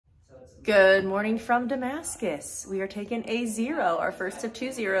Good morning from Damascus. We are taking a 0, our first of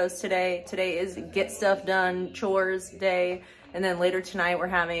 2 zeros today. Today is get stuff done, chores day. And then later tonight we're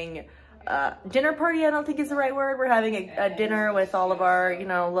having a dinner party. I don't think is the right word. We're having a dinner with all of our,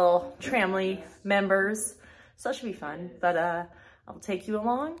 little tramley members. So that should be fun. But I'll take you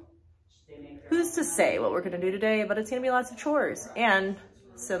along. Who's to say what we're gonna do today, but it's gonna be lots of chores and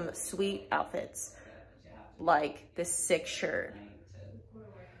some sweet outfits. Like this sick shirt.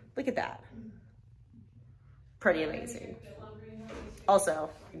 Look at that. Pretty amazing. Also,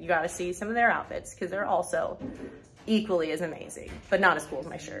 you gotta see some of their outfits because they're also equally as amazing, but not as cool as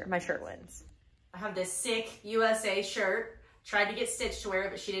my shirt. My shirt wins. I have this sick USA shirt. Tried to get Stitch to wear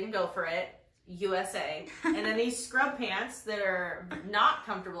it, but she didn't go for it. USA. And then these scrub pants that are not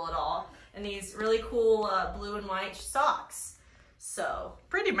comfortable at all. And these really cool blue and white socks. So.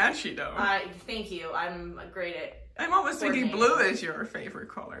 Pretty matchy though. Thank you. I'm great at I'm almost thinking blue is your favorite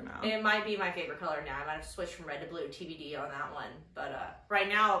color now. It might be my favorite color now. I might have to switch from red to blue, TBD on that one. But right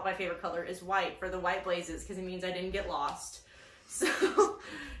now, my favorite color is white for the white blazes because it means I didn't get lost. So,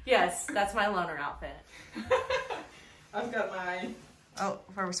 yes, that's my loner outfit. I've got my... Oh,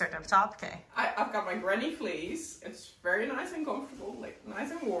 before we start at the top? Okay. I've got my granny fleece. It's very nice and comfortable, like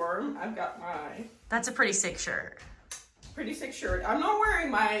nice and warm. I've got my... That's a pretty sick shirt. Pretty sick shirt. I'm not wearing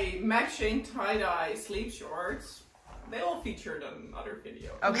my matching tie-dye sleeve shorts. They all featured on other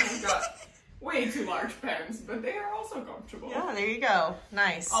videos. Okay. I've got way too large pants, but they are also comfortable. Yeah, there you go.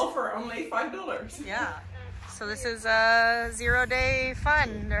 Nice. All for only $5. Yeah. So this is 0 day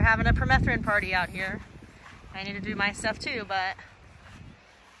fun. They're having a permethrin party out here. I need to do my stuff too, but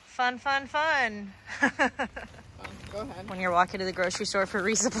fun, fun, fun. Go ahead. When you're walking to the grocery store for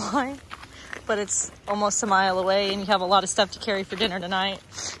resupply. But it's almost a mile away and you have a lot of stuff to carry for dinner tonight.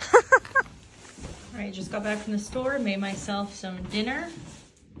 All right, just got back from the store, made myself some dinner.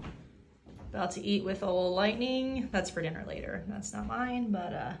 About to eat with old Lightning. That's for dinner later, that's not mine,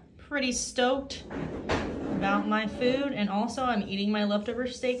 but pretty stoked about my food. And also I'm eating my leftover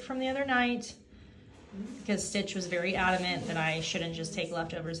steak from the other night because Stitch was very adamant that I shouldn't just take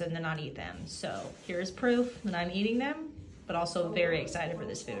leftovers and then not eat them. So here's proof that I'm eating them, but also very excited for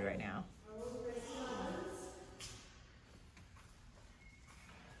this food right now.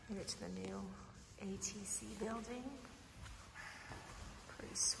 Get to the new ATC building.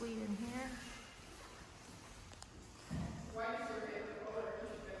 Pretty sweet in here.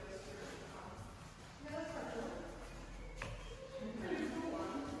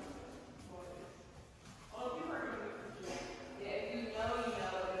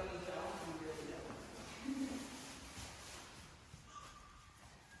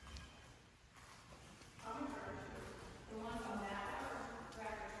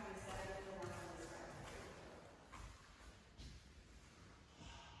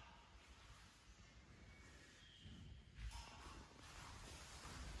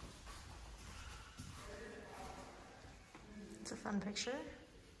 It's a fun picture.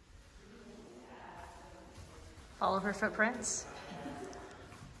 Follow her footprints.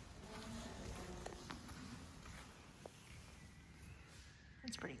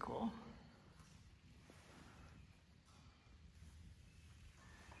 That's pretty cool.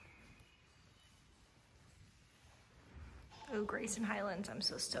 Oh, Grace and Highlands, I'm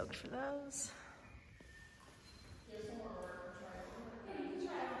so stoked for those.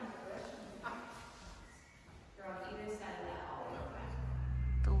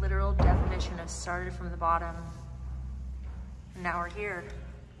 The literal definition of started from the bottom, and now we're here.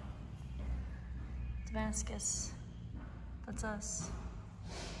 Damascus, that's us.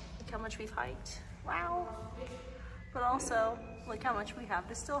 Look how much we've hiked, wow. But also, look how much we have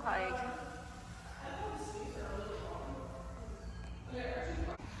to still hike.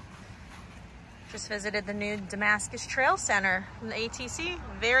 Just visited the new Damascus Trail Center from the ATC.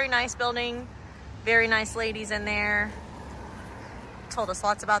 Very nice building, very nice ladies in there. Told us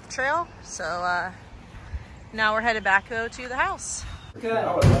lots about the trail, so now we're headed back to the house. Good.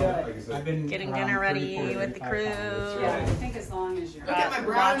 I've been getting dinner ready with the crew. Yeah, I think as long as you're lots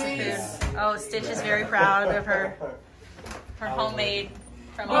of food. Oh, Stitch is very proud of her homemade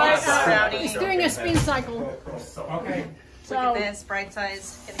from brownie. He's doing a spin cycle. Okay. Look at this, bright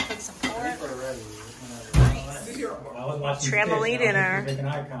size. Gonna cook some pork. Trampoline dinner.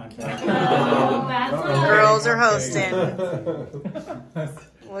 Girls are hosting.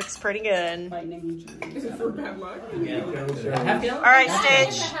 Looks pretty good. Is it for bad luck? All right,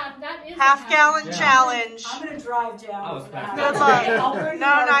 Stitch. Half-gallon challenge. I'm gonna drive down. Good luck.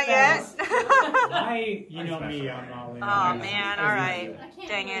 No, not yet. You know me, I'm all in. Oh man, all right.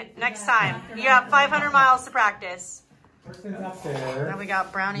 Dang it. Next time. You have 500 miles to practice. Person's up there. Now we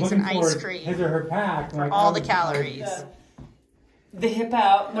got brownies Looking and ice for cream. his or her pack. Like, All the calories. The hip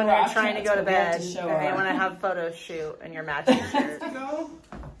out. When they're trying to go to bed, show and they her. want to have photo shoot in your matching shirt. No.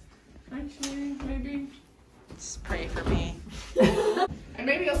 Actually, maybe. Just pray for me. And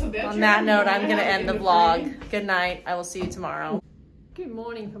maybe also that. On that note, I'm going to end the vlog. Good night. I will see you tomorrow. Good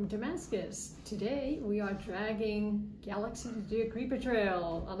morning from Damascus. Today we are dragging Galaxy to do a creeper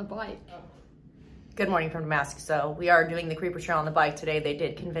trail on a bike. Good morning from Damascus. So we are doing the creeper trail on the bike today. They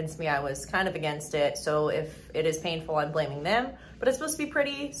did convince me I was kind of against it. So if it is painful, I'm blaming them. But it's supposed to be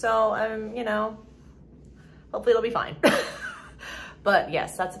pretty. So you know, hopefully it'll be fine. But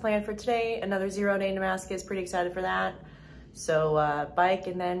yes, that's the plan for today. Another 0 day in Damascus. Pretty excited for that. So bike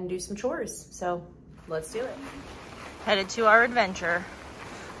and then do some chores. So let's do it. Headed to our adventure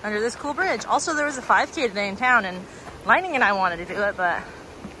under this cool bridge. Also, there was a 5K today in town, and Lightning and I wanted to do it, but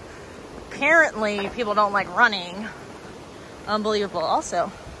apparently people don't like running. Unbelievable.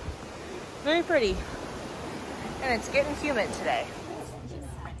 Also, very pretty. And it's getting humid today.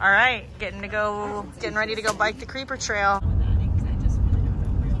 All right, getting ready to go bike the creeper trail.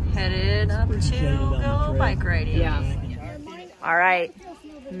 Headed up to go bike riding. Yeah. All right,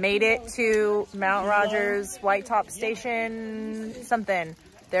 made it to Mount Rogers White Top Station something.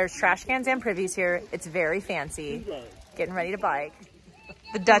 There's trash cans and privies here. It's very fancy. Getting ready to bike.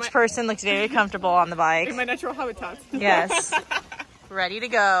 The Dutch person looks very comfortable on the bike. In my natural habitat. Yes. Ready to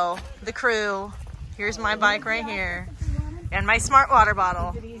go. The crew. Here's my bike right here. And my smart water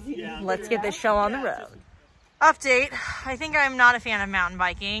bottle. Let's get this show on the road. Update. I think I'm not a fan of mountain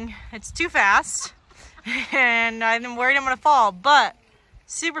biking. It's too fast. And I'm worried I'm going to fall. But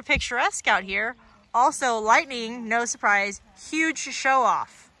super picturesque out here. Also, Lightning, no surprise, huge show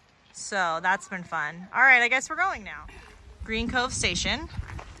off. So that's been fun. All right, I guess we're going now. Green Cove Station.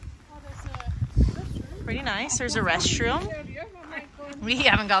 Pretty nice. There's a restroom. We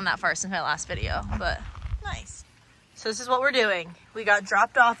haven't gone that far since my last video, but nice. So this is what we're doing. We got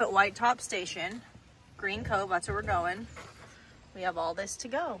dropped off at White Top Station. Green Cove, that's where we're going. We have all this to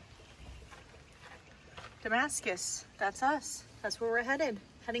go. Damascus, that's us. That's where we're headed.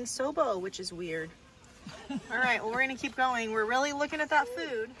 Heading Sobo, which is weird. All right, well, we're gonna keep going. We're really looking at that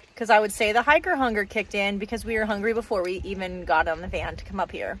food. Because I would say the hiker hunger kicked in because we were hungry before we even got on the van to come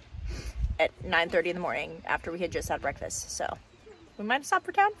up here at 9:30 in the morning after we had just had breakfast. So we might stop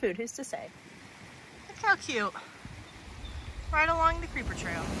for town food, who's to say? Look how cute. Right along the creeper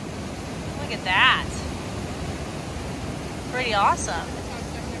trail. Look at that. Pretty awesome.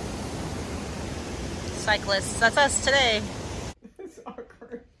 Cyclists, that's us today. It's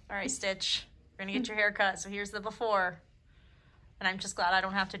awkward. All right, Stitch, we're gonna get your hair cut. So here's the before. And I'm just glad I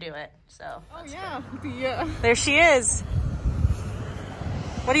don't have to do it, so. Oh yeah, There she is.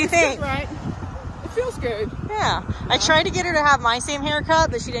 What do you think? right. It feels good. Yeah, I tried to get her to have my same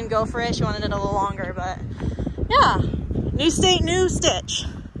haircut, but she didn't go for it. She wanted it a little longer, but yeah. New state, new Stitch.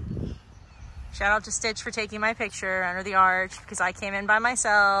 Shout out to Stitch for taking my picture under the arch because I came in by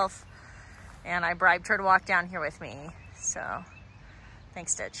myself and I bribed her to walk down here with me. So,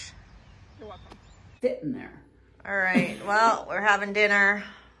 thanks, Stitch. You're welcome. Sitting there. All right, well, we're having dinner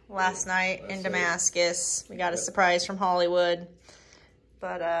last night in Damascus. We got a surprise from Hollywood.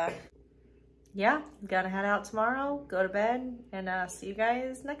 But, yeah, gotta head out tomorrow, go to bed, and see you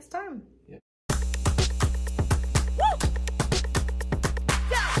guys next time.